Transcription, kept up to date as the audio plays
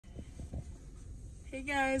Hey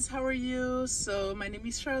guys, how are you? So my name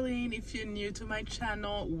is Charlene. If you're new to my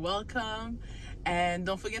channel, welcome, and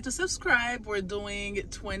don't forget to subscribe. We're doing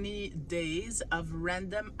 20 days of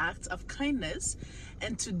random acts of kindness,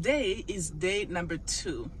 and today is day number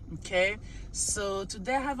 2. Okay, so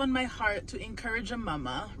today I have on my heart to encourage a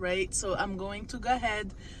mama, right? So I'm going to go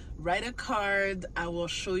ahead, write a card. I will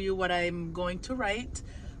show you what I'm going to write.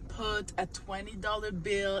 Put a $20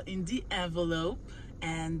 bill in the envelope,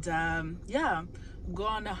 and yeah, go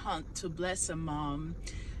on a hunt to bless a mom.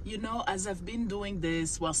 You know, as I've been doing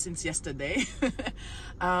this, well, since yesterday,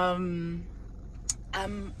 I'm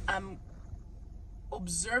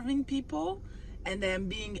observing people, and I'm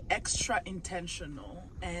being extra intentional.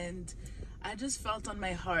 And I just felt on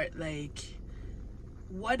my heart, like,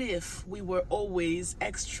 what if we were always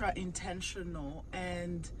extra intentional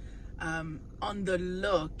and on the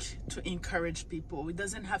look to encourage people? It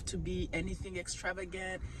doesn't have to be anything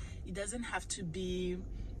extravagant. It doesn't have to be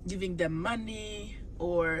giving them money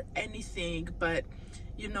or anything, but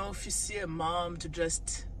you know, if you see a mom, to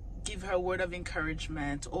just give her a word of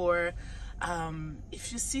encouragement, or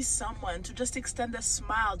if you see someone, to just extend a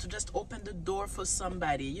smile, to just open the door for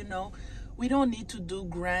somebody. You know, we don't need to do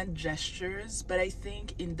grand gestures, but I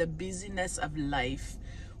think in the busyness of life,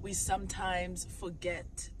 we sometimes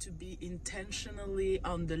forget to be intentionally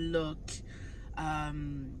on the look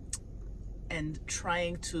and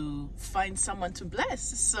trying to find someone to bless.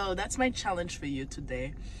 So that's my challenge for you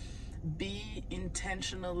today. Be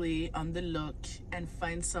intentionally on the look and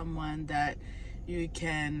find someone that you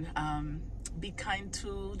can be kind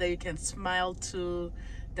to, that you can smile to,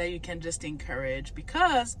 that you can just encourage,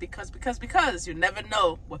 because you never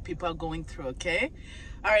know what people are going through. Okay,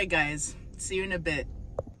 all right guys, see you in a bit.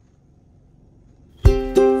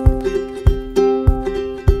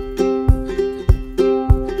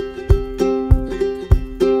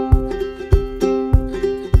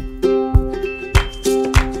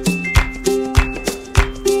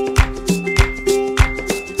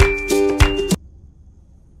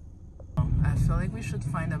 I feel like we should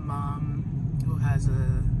find a mom who has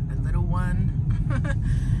a little one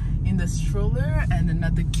in the stroller and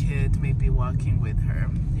another kid maybe walking with her,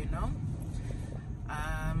 you know?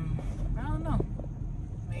 I don't know.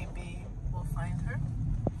 Maybe we'll find her.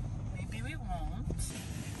 Maybe we won't.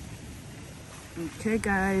 Okay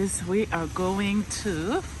guys, we are going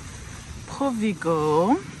to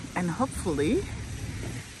Provigo, and hopefully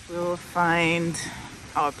we'll find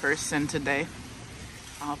our person today.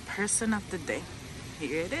 Our person of the day.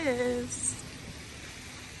 Here it is.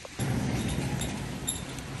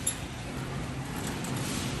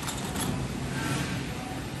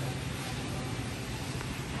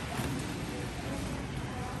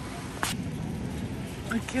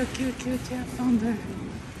 Okay, I found her.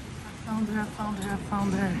 I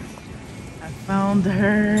found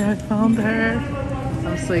her.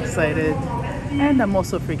 I'm so excited. And I'm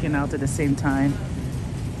also freaking out at the same time.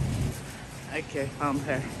 Okay, found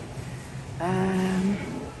her.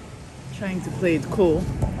 Trying to play it cool.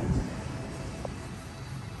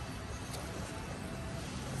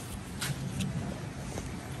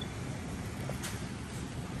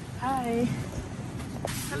 Hi.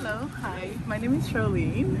 Hello, hi. My name is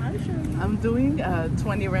Charlene. Hi, Charlene. I'm doing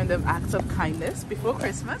 20 random acts of kindness before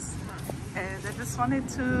Christmas. And I just wanted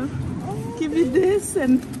to give you this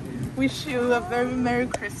and wish you a very Merry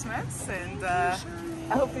Christmas. And I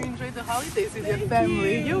hope you enjoy the holidays with your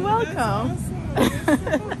family. You're welcome.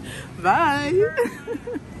 Awesome. Bye.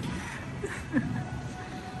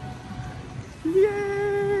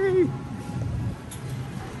 Yay.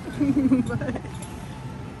 Bye.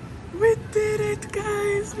 We did it,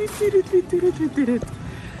 guys. We did it.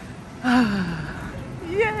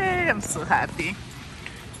 Yay, I'm so happy.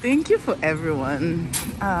 Thank you for everyone,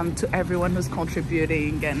 to everyone who's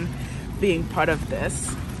contributing and being part of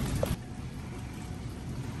this.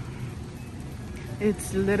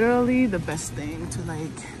 It's literally the best thing to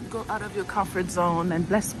like go out of your comfort zone and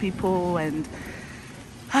bless people, and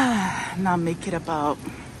not make it about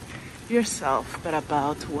yourself, but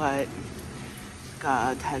about what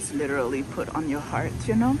God has literally put on your heart,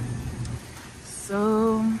 you know?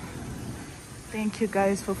 So thank you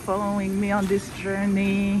guys for following me on this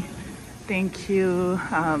journey. Thank you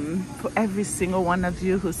for every single one of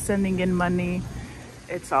you who's sending in money.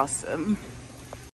 It's awesome.